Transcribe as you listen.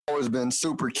always been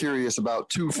super curious about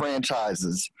two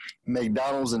franchises,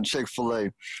 McDonald's and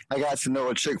Chick-fil-A. I got to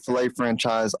know a Chick-fil-A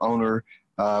franchise owner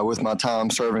with my time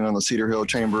serving on the Cedar Hill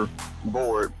Chamber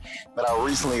board, but I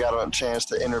recently got a chance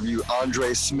to interview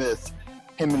Andre Smith.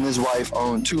 Him and his wife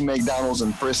own two McDonald's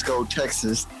in Frisco,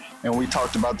 Texas, and we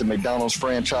talked about the McDonald's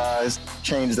franchise,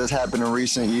 changes that's happened in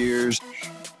recent years,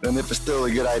 and if it's still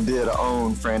a good idea to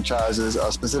own franchises,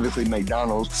 specifically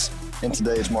McDonald's, in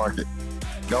today's market.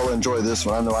 Y'all enjoy this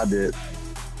one. I know I did.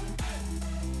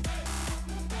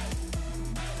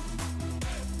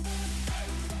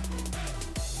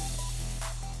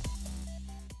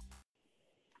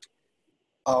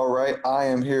 All right, I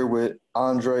am here with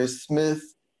Andre Smith,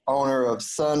 owner of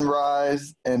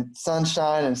Sunrise and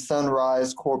Sunshine and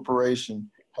Sunrise Corporation.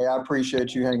 Hey, I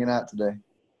appreciate you hanging out today.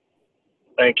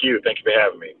 Thank you. Thank you for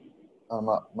having me.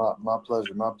 My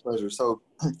pleasure. My pleasure. So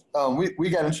we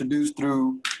got introduced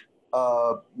through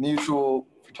mutual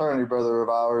fraternity brother of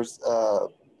ours,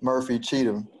 Murphy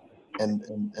Cheatham, and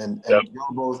Yep.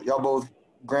 y'all both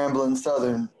Grambling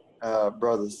Southern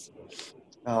brothers.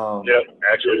 Yep,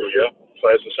 actually, yep. So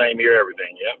it's the same year,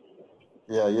 everything. Yep.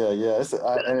 Yeah.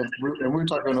 And we were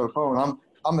talking on the phone.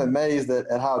 I'm amazed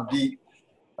at how deep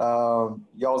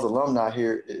y'all's alumni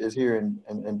here is here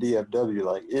in DFW.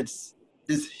 Like it's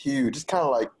huge. It's kind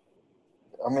of like,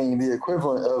 I mean, the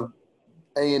equivalent of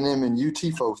A&M and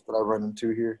UT folks that I run into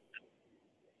here.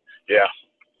 Yeah.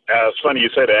 It's funny you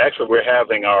say that. Actually, we're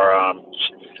having our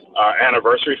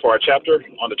anniversary for our chapter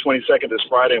on the 22nd this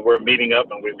Friday, and we're meeting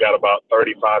up, and we've got about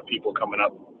 35 people coming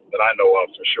up that I know of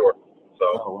for sure. So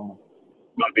wow.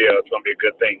 it's gonna be a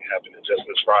good thing happening just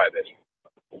this Friday.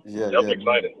 Definitely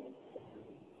excited.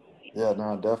 Yeah,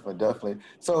 no, definitely.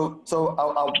 So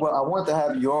I want to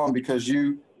have you on because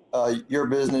your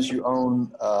business, you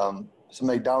own some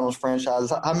McDonald's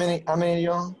franchises. How many do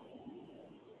you own?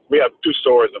 We have 2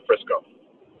 stores in Frisco.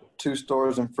 2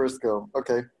 stores in Frisco.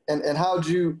 Okay. And how'd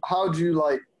you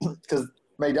like, because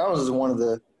McDonald's is one of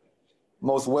the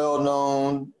most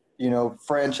well-known,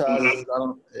 franchises. I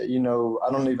don't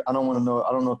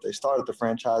know if they started the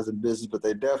franchising business, but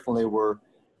they definitely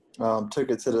took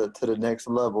it to the next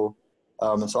level.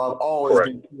 And so I've always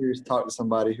been curious to talk to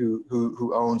somebody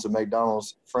who owns a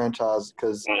McDonald's franchise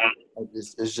because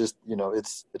it's just,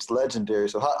 it's legendary.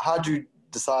 So how'd you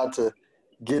decide to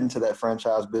get into that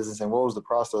franchise business, and what was the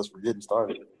process for getting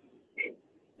started?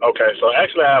 Okay, so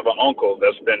actually I have an uncle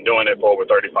that's been doing it for over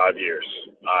 35 years.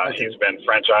 He's been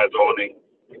franchise owning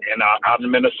out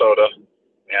in Minnesota.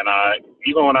 And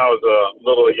even when I was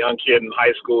a young kid in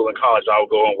high school and college, I would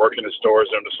go and work in the stores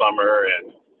during the summer.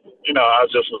 And, I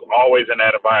was always in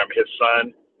that environment. His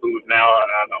son, who's now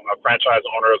a franchise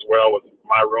owner as well, was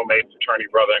my roommate, fraternity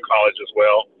brother in college as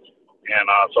well. And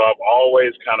so I've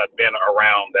always kind of been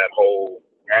around that whole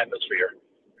atmosphere.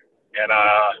 And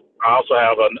I also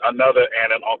have another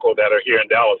aunt and uncle that are here in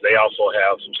Dallas. They also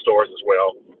have some stores as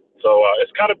well. So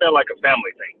it's kind of been like a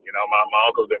family thing. My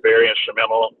uncle's been very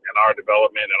instrumental in our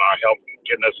development and our help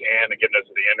getting us in and getting us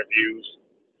to the interviews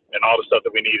and all the stuff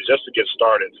that we needed just to get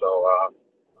started. So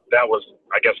that was,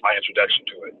 I guess, my introduction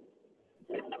to it.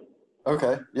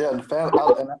 Okay. Yeah. The family,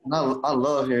 I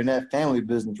love hearing that family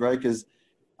business, right? Because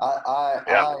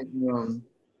I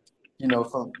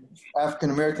from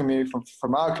African-American community,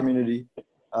 from our community,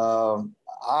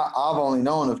 I've only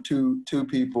known of two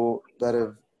people that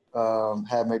have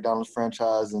had McDonald's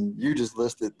franchise, and you just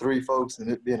listed 3 folks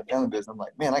and it being a family business. I'm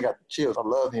like, man, I got the chills. I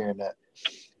love hearing that.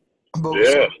 But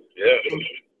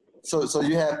So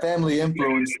you have family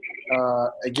influence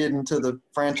getting into the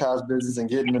franchise business and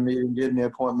getting the meeting, getting the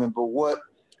appointment. But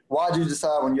why'd you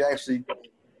decide when you actually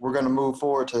were going to move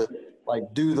forward to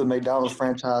do the McDonald's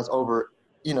franchise over,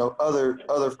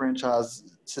 other franchises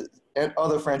and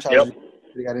other franchises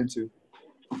you got into?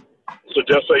 So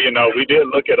just so you know, we did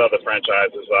look at other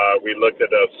franchises. We looked at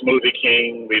Smoothie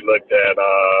King. We looked at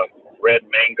Red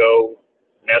Mango,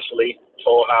 Nestle,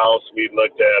 Toll House. We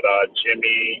looked at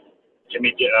Jimmy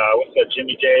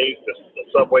J's, the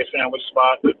Subway sandwich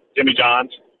spot, Jimmy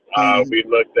John's. We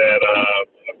looked at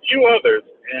a few others,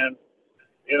 and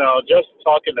just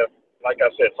talking to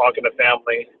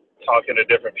family, talking to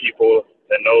different people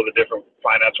that know the different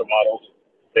financial models.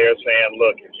 They're saying,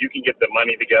 look, if you can get the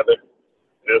money together,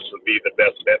 this would be the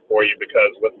best bet for you,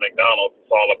 because with McDonald's,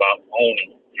 it's all about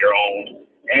owning your own,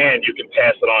 and you can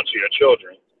pass it on to your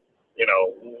children.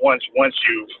 Once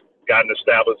you've gotten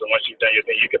established and once you've done your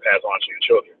thing, you can pass it on to your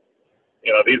children.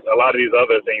 A lot of these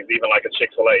other things, even like a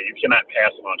Chick-fil-A, you cannot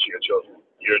pass it on to your children.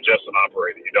 You're just an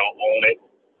operator. You don't own it.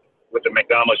 With the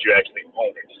McDonald's, you actually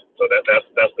own it. So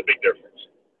that's the big difference.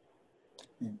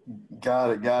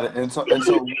 Got it. And so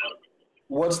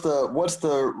what's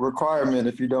the requirement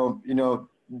if you don't,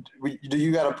 do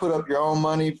you got to put up your own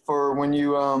money for when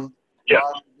you Yeah.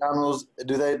 buy McDonald's?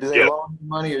 Do they Yeah. loan you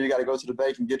money, or you got to go to the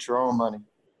bank and get your own money?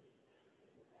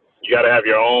 You got to have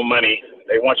your own money.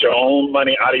 They want your own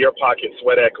money out of your pocket,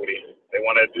 sweat equity. They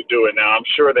want to do it. Now, I'm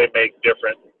sure they make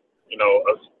different,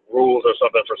 rules or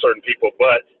something for certain people,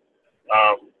 but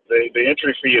the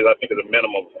entry fee is, I think, is a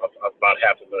minimum of about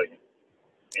 $500,000.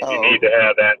 And you need to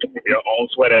have that your own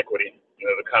sweat equity,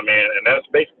 to come in. And that's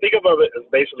think of it as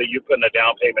basically you putting a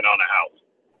down payment on a house.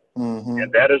 Mm-hmm. And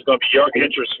that is going to be your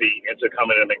interest fee into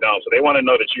coming to McDonald's. So they want to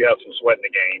know that you have some sweat in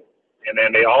the game. And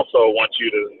then they also want you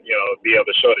to, be able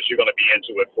to show that you're going to be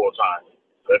into it full time.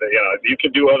 So that, you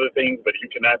can do other things, but you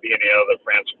cannot be any other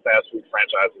fast food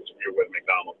franchises if you're with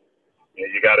McDonald's.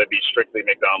 You got to be strictly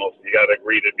McDonald's. You got to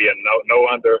agree to be a no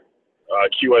under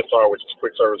QSR, which is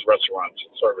quick service restaurant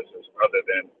services, other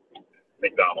than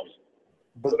McDonald's.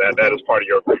 So that is part of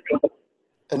your agreement.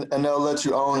 And they'll let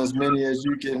you own as many as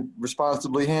you can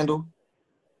responsibly handle?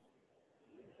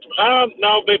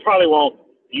 No, they probably won't.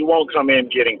 You won't come in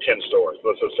getting 10 stores,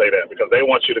 let's just say that, because they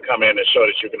want you to come in and show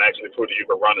that you can actually prove that you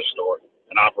can run a store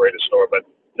and operate a store. But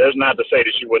there's not to say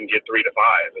that you wouldn't get 3 to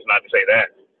 5. It's not to say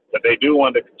that. But they do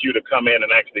want you to come in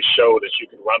and actually show that you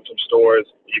can run some stores,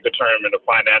 you can turn them into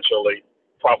financially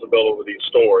profitable with these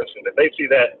stores. And if they see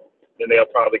that, then they'll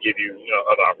probably give you,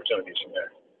 other opportunities from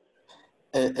there.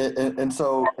 And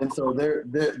so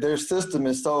their system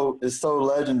is so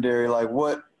legendary. Like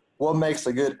what makes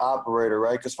a good operator,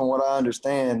 right? Because from what I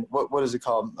understand, what is it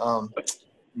called?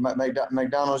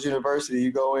 McDonald's University.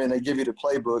 You go in, they give you the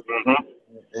playbook,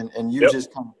 mm-hmm. and you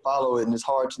just kind of follow it, and it's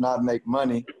hard to not make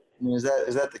money. I mean, is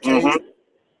that the case? Mm-hmm.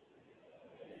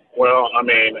 Well, I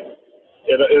mean,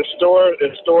 it's store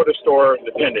to store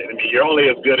dependent. I mean, you're only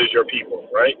as good as your people,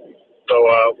 right? So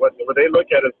what they look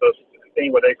at is the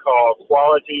thing what they call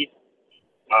quality,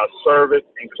 service,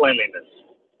 and cleanliness.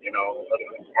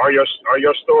 Are your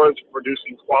stores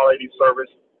producing quality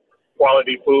service,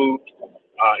 quality food?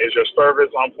 Is your service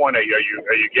on point? Are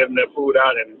you giving the food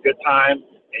out in good time,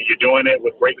 and you're doing it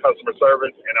with great customer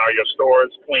service? And are your stores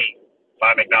clean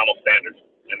by McDonald's standards?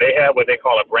 And they have what they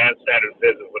call a brand standards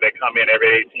visit, where they come in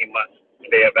every 18 months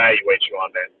and they evaluate you on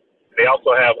that. They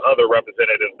also have other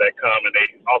representatives that come, and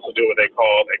they also do what they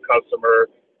call a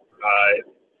customer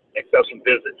exception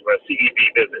visit, or a CEV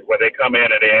visit, where they come in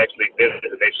and they actually visit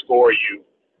and they score you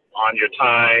on your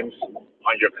times,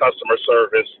 on your customer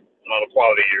service, and on the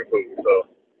quality of your food. So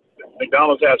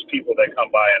McDonald's has people that come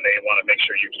by and they want to make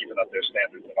sure you're keeping up their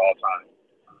standards at all times.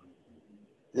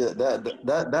 Yeah,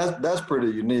 that's pretty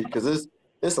unique, because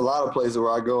it's a lot of places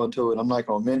where I go into it. I'm not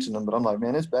gonna mention them, but I'm like,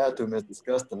 man, this bathroom is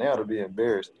disgusting. They ought to be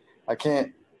embarrassed. I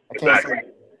can't say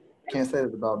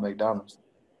that about McDonald's.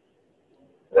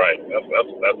 Right.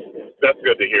 That's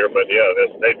good to hear. But yeah,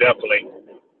 they definitely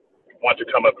want to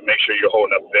come up and make sure you're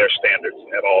holding up their standards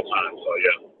at all times. So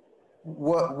yeah.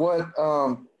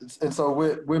 And so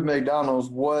with McDonald's,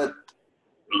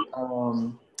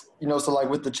 so like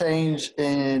with the change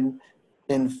in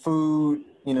food,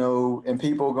 and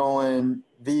people going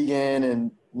vegan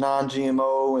and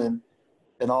non-GMO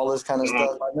and all this kind of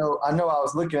stuff. I know I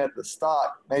was looking at the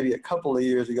stock maybe a couple of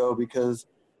years ago, because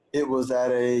it was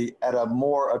at a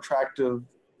more attractive,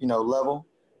 level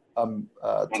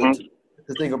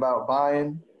to think about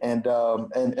buying, and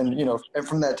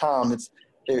from that time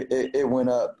it went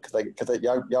up because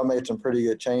y'all made some pretty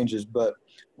good changes. But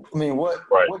I mean, what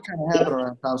kind of happened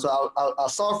around time? So I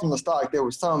saw from the stock there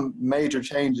were some major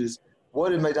changes. What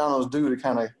did McDonald's do to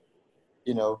kind of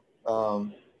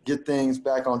get things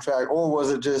back on track, or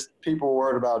was it just people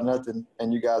worried about nothing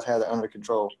and you guys had it under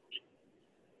control?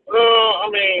 I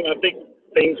mean, I think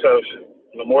things have.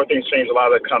 The more things change, a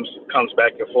lot of it comes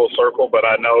back to full circle. But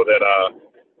I know that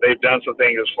they've done some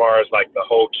things as far as like the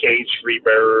whole cage-free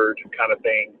bird kind of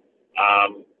thing.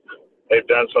 They've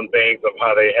done some things of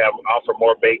how they offer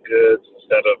more baked goods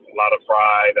instead of a lot of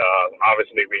fried.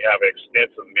 Obviously, we have an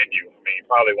extensive menu. I mean,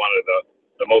 probably one of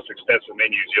the most extensive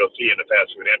menus you'll see in the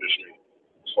fast food industry,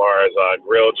 as far as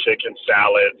grilled chicken,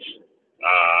 salads.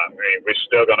 I mean, we're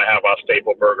still going to have our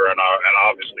staple burger and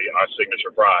obviously our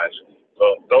signature fries.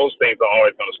 So those things are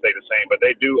always going to stay the same. But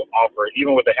they do offer,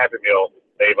 even with the Happy Meal,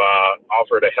 they've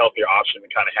offered a healthier option, the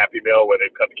kind of Happy Meal where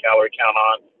they've cut the calorie count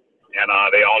on, and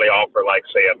they only offer like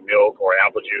say a milk or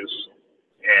apple juice,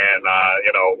 and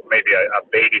maybe a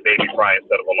baby fry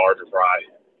instead of a larger fry.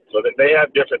 So they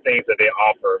have different things that they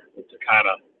offer to kind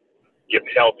of give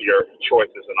healthier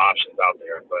choices and options out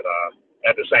there. But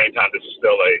at the same time, this is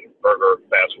still a burger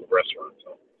fast food restaurant.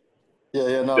 So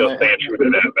yeah, no, still staying true to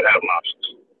that, but having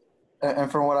options.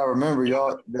 And from what I remember,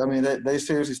 y'all, I mean, they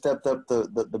seriously stepped up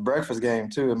the breakfast game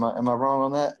too. Am I wrong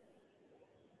on that?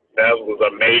 That was a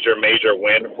major, major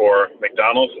win for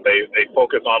McDonald's. They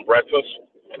focus on breakfast,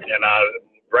 and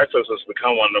breakfast has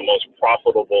become one of the most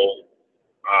profitable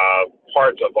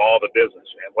parts of all the business.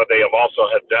 And what they have also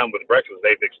have done with breakfast,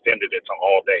 they've extended it to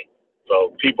all day.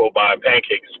 So people buy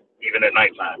pancakes even at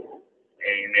nighttime,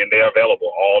 and they're available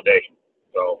all day.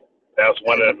 So that's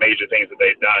one of the major things that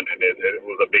they've done, and it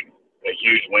was a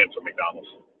huge win for McDonald's.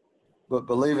 But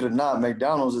believe it or not,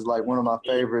 McDonald's is like one of my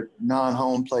favorite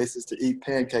non-home places to eat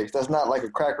pancakes. That's not like a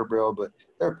Cracker Barrel, but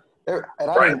they're and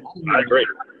Right. I agree.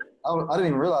 I didn't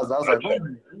even realize that. I was like, wait a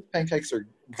minute, these pancakes are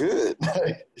good.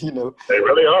 You know. They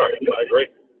really are. I agree.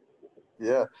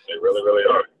 Yeah. They really, really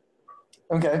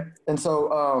are. Okay. And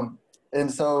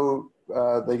so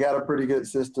they got a pretty good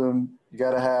system. You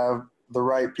got to have the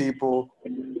right people.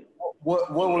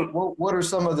 What are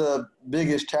some of the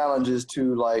biggest challenges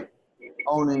to like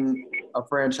owning a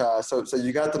franchise? So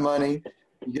you got the money,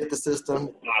 you get the system,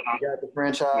 you got the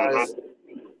franchise.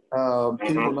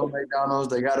 People know McDonald's,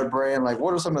 they got a brand. Like,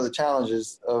 what are some of the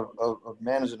challenges of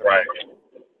managing a franchise?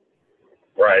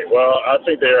 Right. Well, I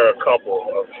think there are a couple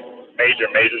of major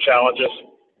challenges.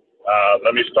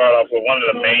 Let me start off with one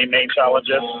of the main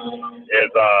challenges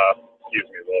is, excuse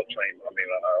me, a little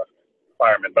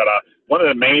fireman. But one of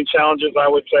the main challenges I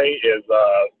would say is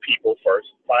people first,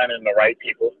 finding the right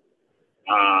people.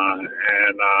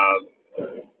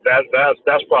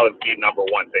 That's probably the number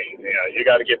one thing. You know, you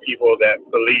got to get people that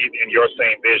believe in your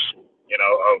same vision,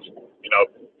 of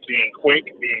being quick,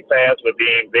 being fast, but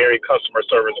being very customer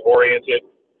service oriented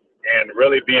and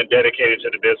really being dedicated to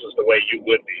the business the way you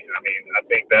would be. I mean, I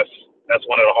think that's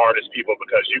one of the hardest people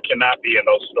because you cannot be in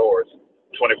those stores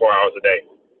 24 hours a day.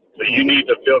 So you need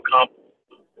to feel confident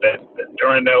that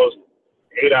during those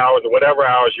 8 hours or whatever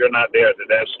hours you're not there,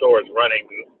 that store is running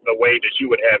the way that you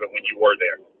would have it when you were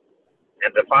there.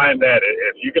 And to find that,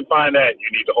 if you can find that, you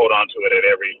need to hold on to it at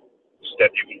every step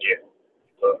you can get.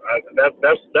 So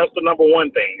that's the number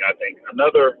one thing, I think.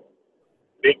 Another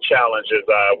big challenge is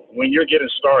when you're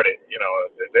getting started,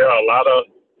 there are a lot of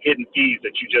hidden fees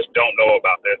that you just don't know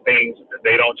about. There are things that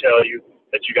they don't tell you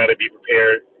that you got to be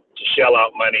prepared to shell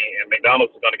out money, and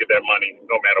McDonald's is going to get that money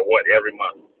no matter what every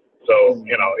month. So,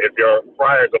 if your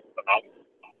fryer goes off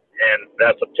and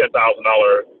that's a $10,000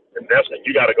 investment,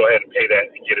 you got to go ahead and pay that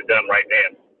and get it done right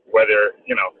then. Whether,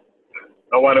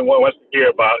 no one wants to hear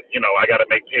about, I got to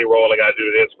make payroll, I got to do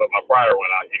this, but my fryer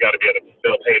went out. You got to be able to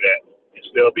still pay that and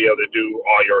still be able to do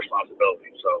all your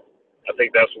responsibilities. So I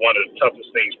think that's one of the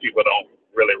toughest things people don't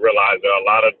really realize. There are a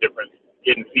lot of different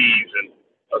hidden fees and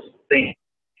things.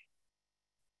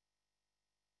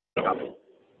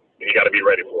 You got to be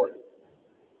ready for it.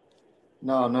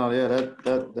 No, yeah,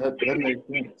 that makes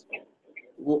sense.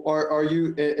 Are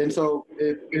you? And so,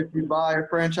 if you buy a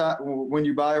franchise, when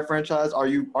you buy a franchise, are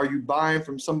you buying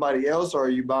from somebody else, or are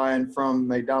you buying from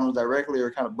McDonald's directly, or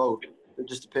kind of both?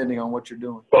 Just depending on what you're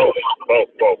doing. Both.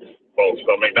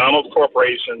 So McDonald's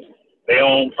Corporation, they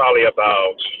own probably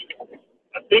about,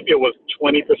 I think it was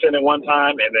 20% at one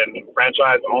time, and then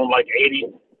franchise owned like 80.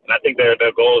 And I think their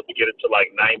goal is to get it to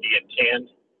like 90 and 10.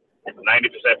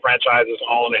 90% franchises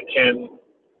owned and 10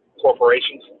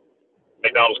 corporations.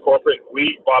 McDonald's corporate.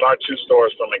 We bought our 2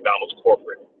 stores from McDonald's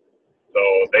corporate. So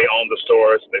they owned the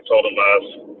stores. They sold them to us.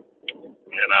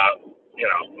 And,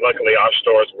 luckily our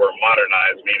stores were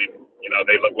modernized, meaning,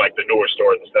 they look like the newer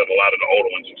stores instead of a lot of the older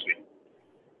ones you see.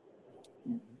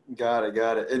 Got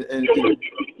it.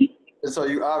 And so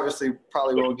you obviously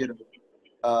probably won't get,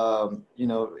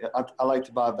 I like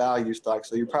to buy value stock.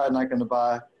 So you're probably not going to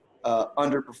buy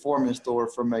underperforming store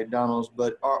from McDonald's,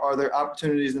 but are there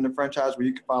opportunities in the franchise where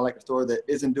you can find like a store that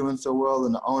isn't doing so well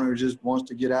and the owner just wants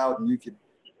to get out and you could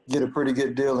get a pretty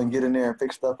good deal and get in there and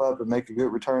fix stuff up and make a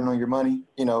good return on your money,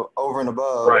 over and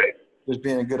above just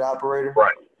being a good operator?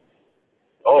 Right.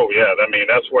 Oh, yeah. I mean,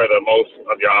 that's where the most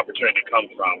of your opportunity comes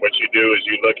from. What you do is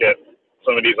you look at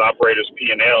some of these operators'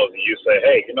 P&Ls and you say,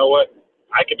 hey, you know what?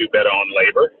 I could do better on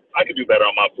labor. I could do better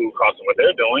on my food costs and what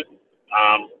they're doing.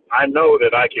 I know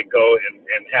that I can go and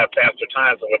have faster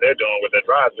times than what they're doing with their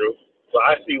drive-through. So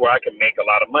I see where I can make a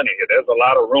lot of money here. There's a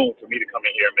lot of room for me to come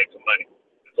in here and make some money.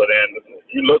 So then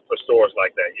you look for stores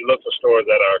like that. You look for stores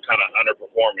that are kind of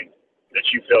underperforming, that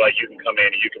you feel like you can come in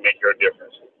and you can make your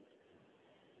difference.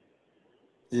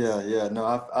 Yeah. No,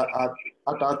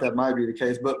 I thought that might be the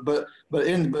case, but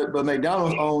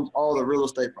McDonald's owns all the real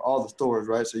estate for all the stores,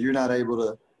 right? So you're not able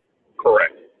to.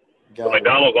 Correct. So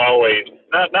McDonald's always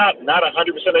not 100%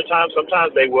 of the time.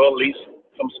 Sometimes they will lease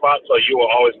some spots, so you will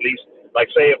always lease. Like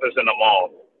say if it's in a mall,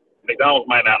 McDonald's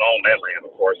might not own that land,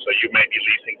 of course, so you may be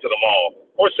leasing to the mall.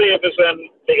 Or say if it's in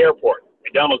the airport.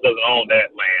 McDonald's doesn't own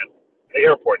that land. The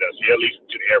airport does. You're leasing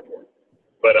to the airport.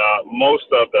 But most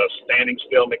of the standing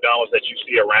still McDonald's that you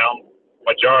see around,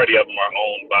 majority of them are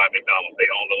owned by McDonald's. They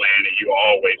own the land, and you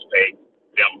always pay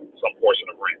them some portion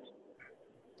of rent.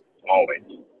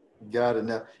 Always. Got it.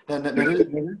 Now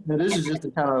this is just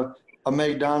a kind of a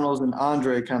McDonald's and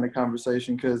Andre kind of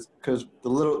conversation because the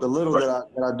little that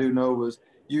I do know was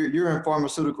you're in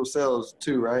pharmaceutical sales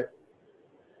too, right?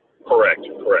 Correct.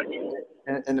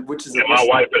 And which is my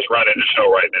wife is running the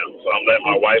show right now, so I'm letting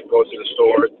my wife go to the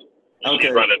stores. Okay.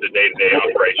 She's running the day-to-day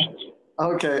operations.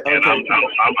 Okay. And I'm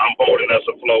holding us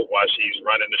afloat while she's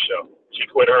running the show. She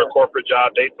quit her corporate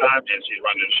job daytime, and she's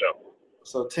running the show.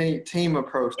 So team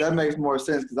approach, that makes more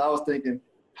sense because I was thinking,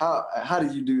 how do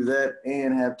you do that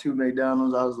and have two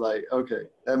McDonald's? I was like, okay,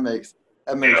 that makes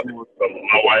more. So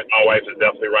my wife is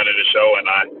definitely running the show, and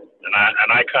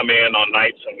I come in on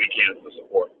nights and weekends to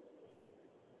support.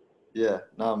 Yeah,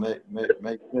 no, make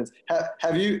sense.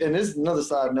 Have you? And this is another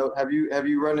side note. Have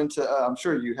you run into? I'm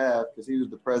sure you have, because he was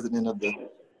the president of the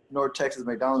North Texas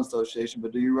McDonald's Association.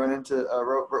 But do you run into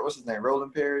what's his name,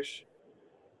 Roland Parrish?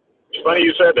 It's funny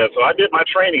you said that. So I did my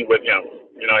training with him.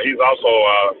 You know, he's also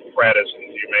Prattis,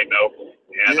 as you may know,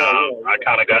 and I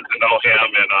kind of got to know him,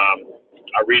 and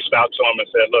I reached out to him and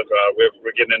said, look,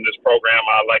 we're getting in this program.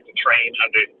 I'd like to train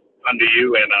under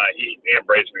you, and he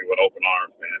embraced me with open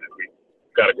arms, man. And we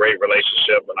got a great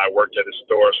relationship, and I worked at his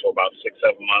stores for about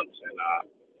 6-7 months, and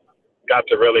got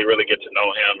to really get to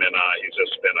know him, and he's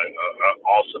just been an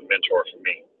awesome mentor for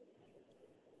me.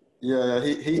 Yeah,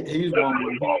 he's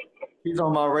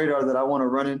on my radar that I want to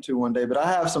run into one day. But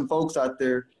I have some folks out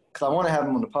there because I want to have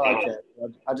him on the podcast.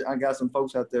 I got some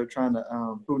folks out there trying to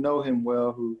who know him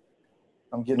well, who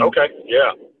I'm getting. Okay,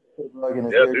 yeah,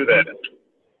 do that.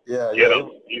 Yeah, get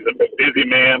him. He's a busy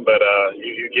man, but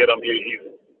you get him. He's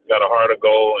got a heart of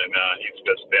gold, and he's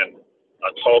just been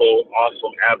a total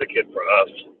awesome advocate for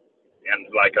us, and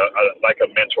like a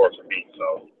mentor for me.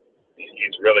 So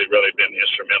he's really been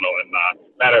instrumental. And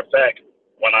matter of fact,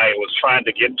 when I was trying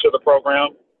to get into the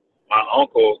program, my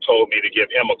uncle told me to give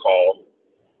him a call.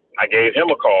 I gave him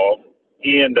a call.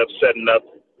 He ended up setting up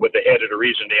with the head of the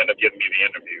region to end up giving me the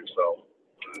interview. So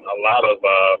a lot of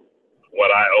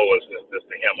what I owe is to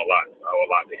him a lot. I owe a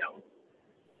lot to him.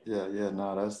 Yeah,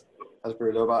 no, that's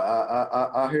pretty dope.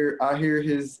 I hear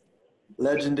his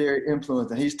legendary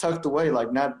influence, and he's tucked away,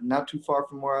 like not too far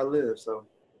from where I live. So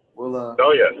we'll.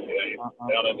 Oh yeah,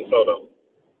 down in DeSoto.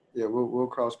 Yeah, we'll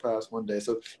cross paths one day.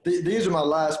 So these are my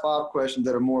last 5 questions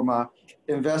that are more my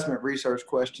investment research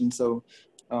questions. So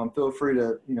feel free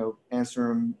to answer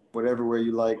them whatever way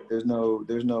you like. There's no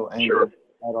anger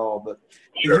at all. But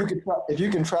if you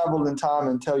can travel in time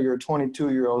and tell your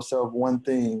 22-year-old self one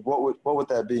thing, what would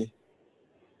that be?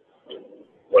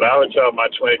 What I would tell my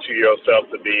 22-year-old self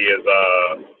to be is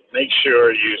make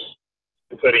sure you're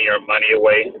putting your money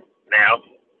away now.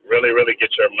 Really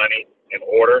get your money in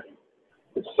order,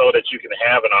 so that you can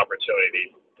have an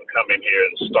opportunity to come in here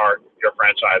and start your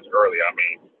franchise early. I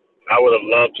mean, I would have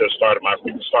loved to have started my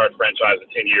franchise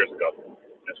 10 years ago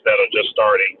instead of just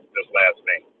starting this last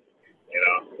May.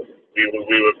 We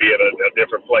would be at a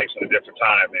different place at a different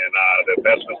time, and the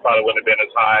investments probably wouldn't have been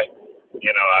as high,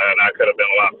 and I could have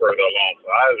been a lot further along.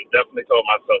 So I definitely told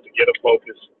myself to get a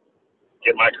focus,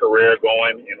 get my career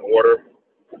going in order,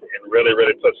 and really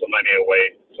put some money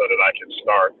away so that I can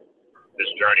start this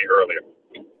journey earlier.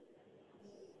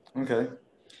 Okay.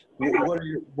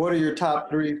 What are your top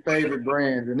 3 favorite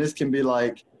brands? And this can be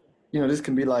like,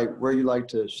 where you like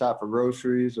to shop for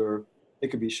groceries, or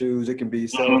it could be shoes, it can be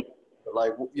self.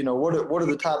 Like, what are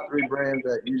the top 3 brands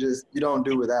that you don't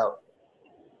do without?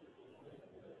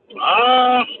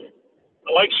 I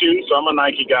like shoes, so I'm a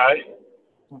Nike guy.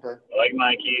 Okay. I like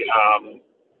Nike.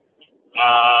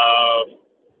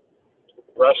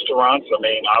 Restaurants, I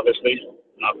mean, obviously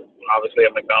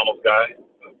a McDonald's guy.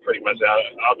 Pretty much,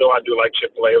 although I do like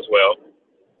Chick-fil-A as well.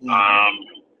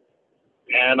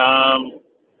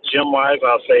 Gym-wise,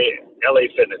 I'll say LA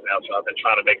Fitness now. So I've been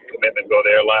trying to make a commitment to go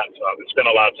there a lot. So I've been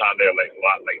spending a lot of time there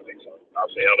lately. So I'll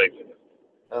say LA Fitness.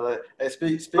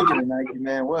 Hey, speaking of Nike,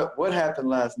 man, what happened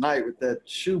last night with that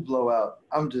shoe blowout?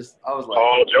 I was like,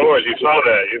 Paul George, you saw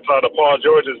that? You saw the Paul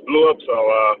George just blew up. So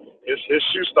his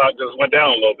shoe stock just went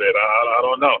down a little bit. I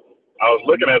don't know. I was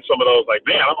looking at some of those like,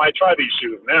 man, I might try these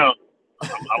shoes now.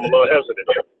 I'm a little hesitant.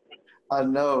 I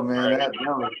know, man. That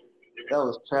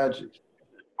was tragic.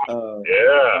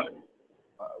 Yeah.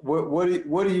 What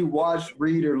do you watch,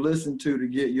 read, or listen to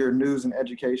get your news and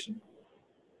education?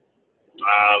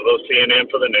 A little CNN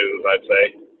for the news, I'd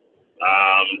say.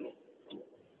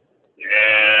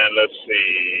 And let's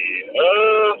see.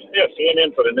 Yeah,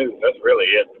 CNN for the news. That's really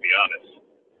it, to be honest.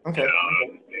 Okay.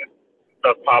 Yeah.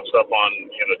 Stuff pops up on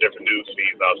different news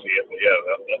feeds. I'll see it. But yeah,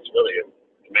 that's really it.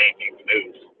 The main thing for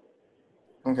news.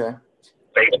 Okay.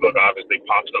 Facebook obviously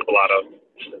pops up a lot of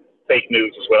fake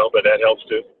news as well, but that helps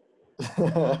too.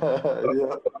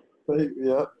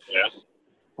 Yeah. Yeah.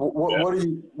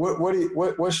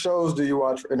 What shows do you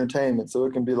watch for entertainment? So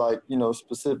it can be like,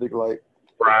 specific, like.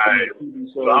 Right.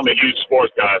 So I'm a huge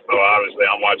sports guy, so obviously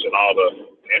I'm watching all the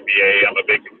NBA. I'm a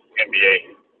big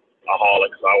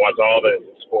NBA-aholic, so I watch all the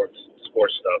sports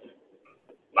stuff,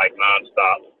 like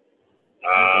nonstop.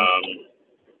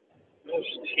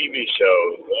 TV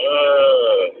shows.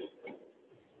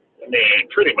 I mean,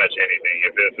 pretty much anything.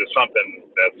 If it's something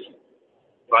that's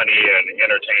funny and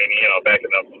entertaining, back in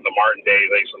the Martin days,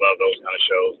 I used to love those kind of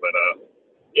shows. But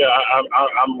yeah,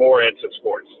 I'm more into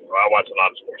sports. I watch a lot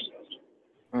of sports stuff.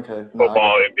 Okay.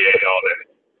 Football, NBA, all that.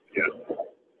 Yeah.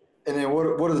 And then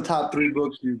what are the top 3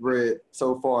 books you've read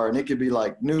so far? And it could be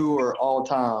like new or all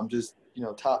time, just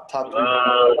top 3.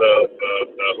 The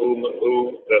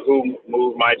Who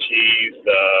Moved My Cheese.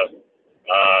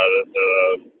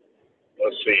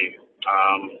 Let's see.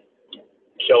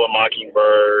 Kill a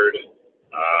Mockingbird.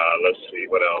 Let's see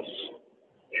what else.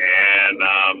 And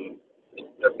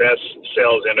the best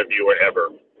sales interviewer ever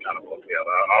kind of book. Yeah,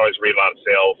 I always read a lot of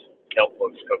sales help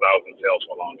books because I was in sales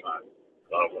for a long time.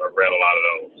 So I've read a lot of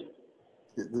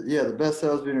those. Yeah, the best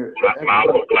sales interviewer.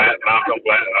 Malcolm Gladson's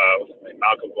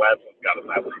got a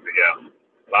nice one. Yeah,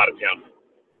 a lot of him.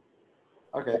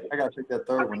 Okay, I gotta check that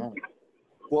 3rd one out.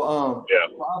 Well, yeah.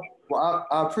 Well,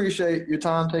 I appreciate your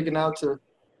time taken out to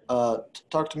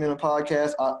talk to me on the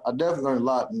podcast. I definitely learned a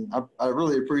lot, and I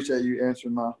really appreciate you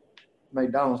answering my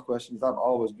McDonald's questions. I've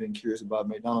always been curious about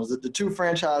McDonald's. The 2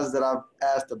 franchises that I've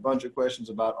asked a bunch of questions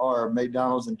about are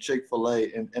McDonald's and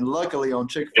Chick-fil-A. And luckily on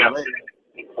Chick-fil-A,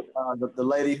 the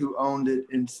lady who owned it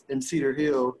in Cedar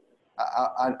Hill,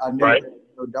 I knew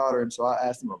her daughter, and so I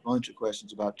asked them a bunch of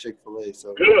questions about Chick-fil-A.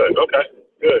 So good. Okay.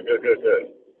 Good.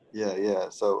 Yeah.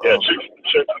 So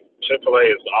Chick-fil-A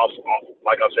is awesome.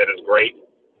 Like I said, it's great,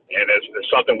 and it's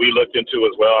something we looked into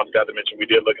as well. I forgot to mention we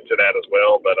did look into that as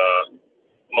well, but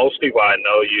most people I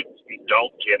know, you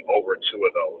don't get over 2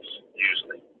 of those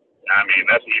usually. I mean,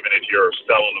 that's even if you're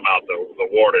selling them out the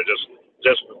water.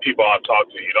 Just people I've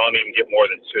talked to, you don't even get more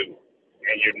than 2,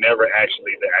 and you're never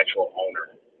actually the actual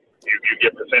owner. You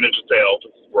get percentage of sales,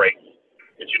 which is great,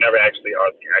 but you never actually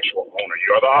are the actual owner.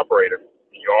 You are the operator.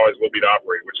 You always will be the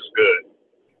operator, which is good.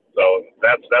 So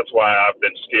that's why I've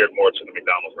been steered more to the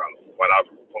McDonald's route. When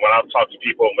I've talked to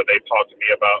people and what they've talked to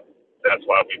me about, that's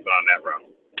why we've gone that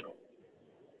route.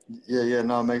 Yeah,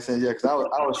 no, it makes sense. Yeah, because I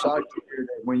was shocked to hear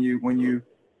that when you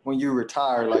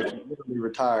retire, like you literally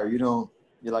retire, you don't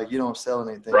sell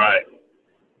anything. Right.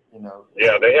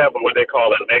 Yeah, they have what they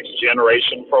call a next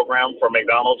generation program for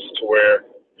McDonald's, to where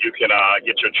you can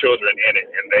get your children in it,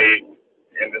 and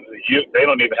they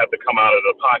don't even have to come out of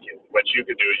the pocket. What you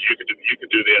could do is you could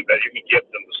do that. You can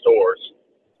gift them the stores,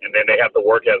 and then they have to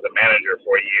work as a manager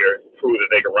for a year, prove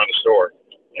that they can run the store,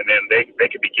 and then they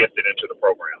could be gifted into the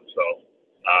program. So.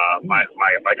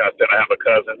 Like I said, I have a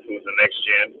cousin who's the next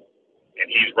gen, and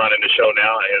he's running the show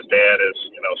now. And his dad is,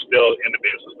 still in the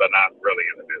business, but not really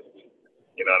in the business.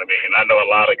 You know what I mean? And I know a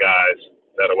lot of guys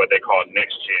that are what they call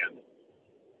next gen.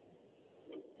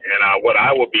 And what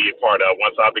I will be a part of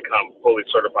once I become fully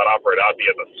certified operator, I'll be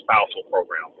in the spousal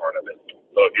program part of it.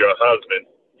 So if you're a husband,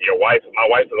 my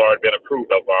wife has already been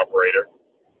approved as an operator,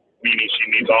 meaning she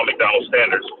meets all McDonald's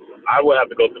standards. I will have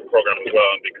to go through the program as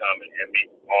well and meet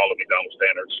all of McDonald's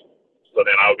standards. So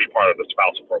then I will be part of the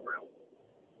spousal program.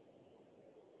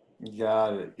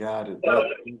 Got it.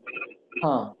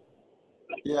 Huh.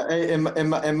 Yeah, and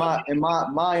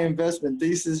my investment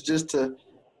thesis, just to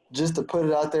put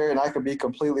it out there, and I could be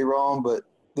completely wrong, but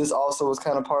this also is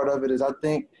kind of part of it, is I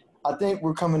think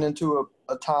we're coming into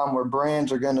a time where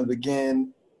brands are going to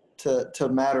begin to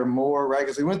matter more, right?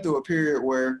 Because we went through a period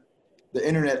where the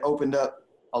internet opened up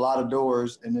a lot of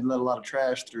doors and then let a lot of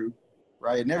trash through,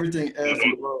 right? And everything else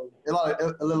in the world, let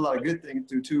a lot of good things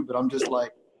through too. But I'm just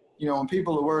like, when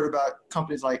people are worried about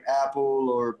companies like Apple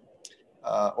or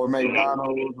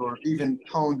McDonald's or even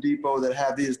Home Depot that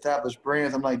have these established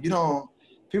brands, I'm like, people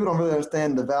don't really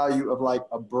understand the value of like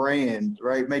a brand,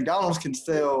 right? McDonald's can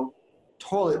sell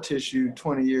toilet tissue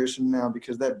 20 years from now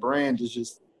because that brand is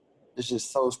just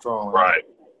so strong. Right.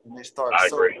 And they start. I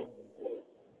agree.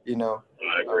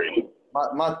 I agree.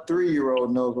 My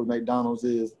 3-year-old knows what McDonald's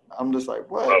is. I'm just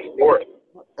like, what? Of course.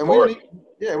 And I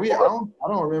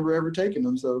don't remember ever taking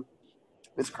them, so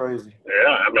it's crazy. Yeah,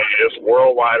 I mean, it's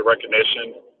worldwide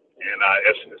recognition.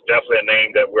 and it's definitely a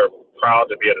name that we're proud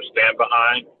to be able to stand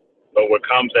behind. But what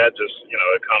comes at just,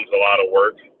 it comes a lot of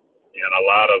work and a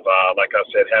lot of, like I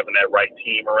said, having that right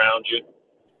team around you.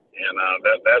 And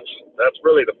that's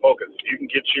really the focus. If you can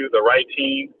get you the right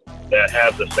team that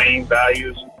has the same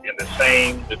values and the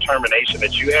same determination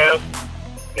that you have,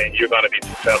 then you're going to be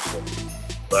successful.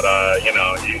 But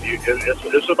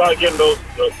it's about getting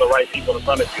the right people in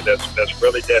front of you that's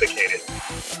really dedicated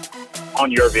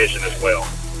on your vision as well.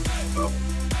 So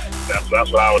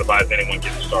that's what I would advise anyone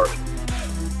getting started.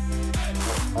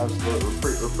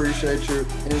 Absolutely. Appreciate your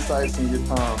insights and your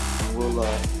time. And we'll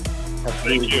have to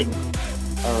Thank you.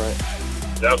 All right.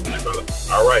 Definitely, brother.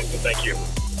 All right. Well, thank you.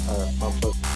 All right. My pleasure.